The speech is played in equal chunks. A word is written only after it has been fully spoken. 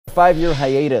5-year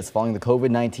hiatus following the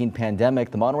COVID-19 pandemic,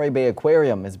 the Monterey Bay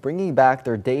Aquarium is bringing back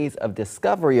their Days of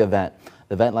Discovery event.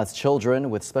 The event lets children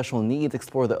with special needs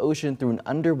explore the ocean through an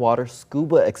underwater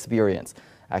scuba experience.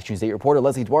 Action News 8 reporter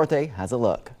Leslie Duarte has a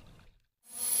look.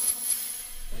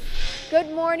 Good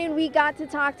morning. We got to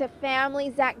talk to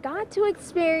families that got to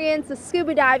experience the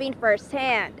scuba diving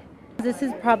firsthand. This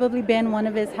has probably been one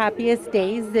of his happiest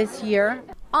days this year.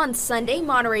 On Sunday,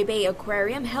 Monterey Bay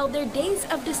Aquarium held their Days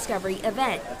of Discovery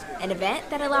event, an event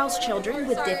that allows children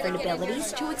with different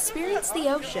abilities to experience the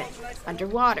ocean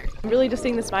underwater. Really just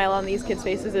seeing the smile on these kids'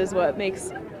 faces is what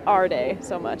makes our day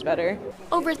so much better.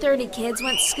 Over 30 kids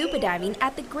went scuba diving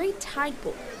at the Great Tide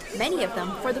Pool, many of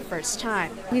them for the first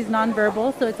time. He's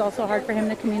nonverbal, so it's also hard for him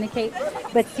to communicate.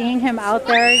 But seeing him out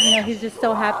there, he's just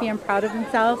so happy and proud of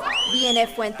himself. Vianna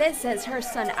Fuentes says her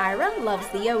son Ira loves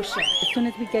the ocean. As soon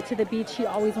as we get to the beach, he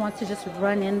always wants to just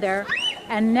run in there.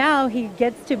 And now he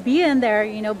gets to be in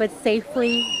there, but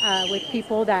safely with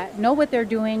people that know what they're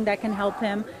doing, that can help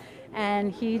him.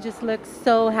 And he just looks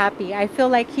so happy. I feel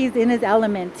like he's in his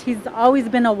element. He's always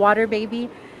been a water baby,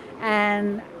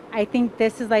 and I think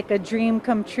this is like a dream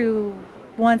come true,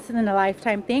 once in a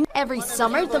lifetime thing. Every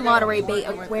summer, the Monterey Bay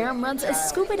Aquarium runs a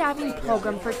scuba diving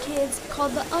program for kids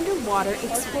called the Underwater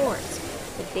Explorers.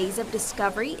 The Days of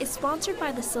Discovery is sponsored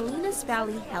by the Salinas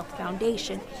Valley Health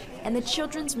Foundation and the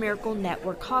Children's Miracle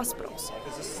Network Hospitals.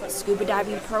 The scuba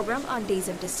diving program on Days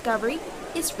of Discovery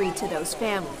is free to those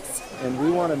families. And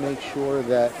we want to make sure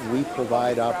that we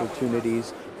provide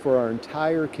opportunities for our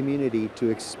entire community to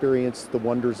experience the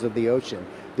wonders of the ocean,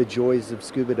 the joys of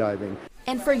scuba diving.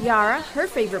 And for Yara, her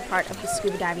favorite part of the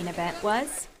scuba diving event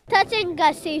was touching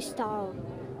Gussie's stall.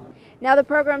 Now the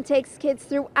program takes kids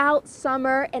throughout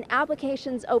summer and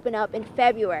applications open up in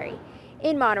February.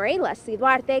 In Monterey, Leslie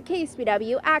Duarte,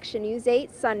 KSBW Action News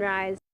 8 Sunrise.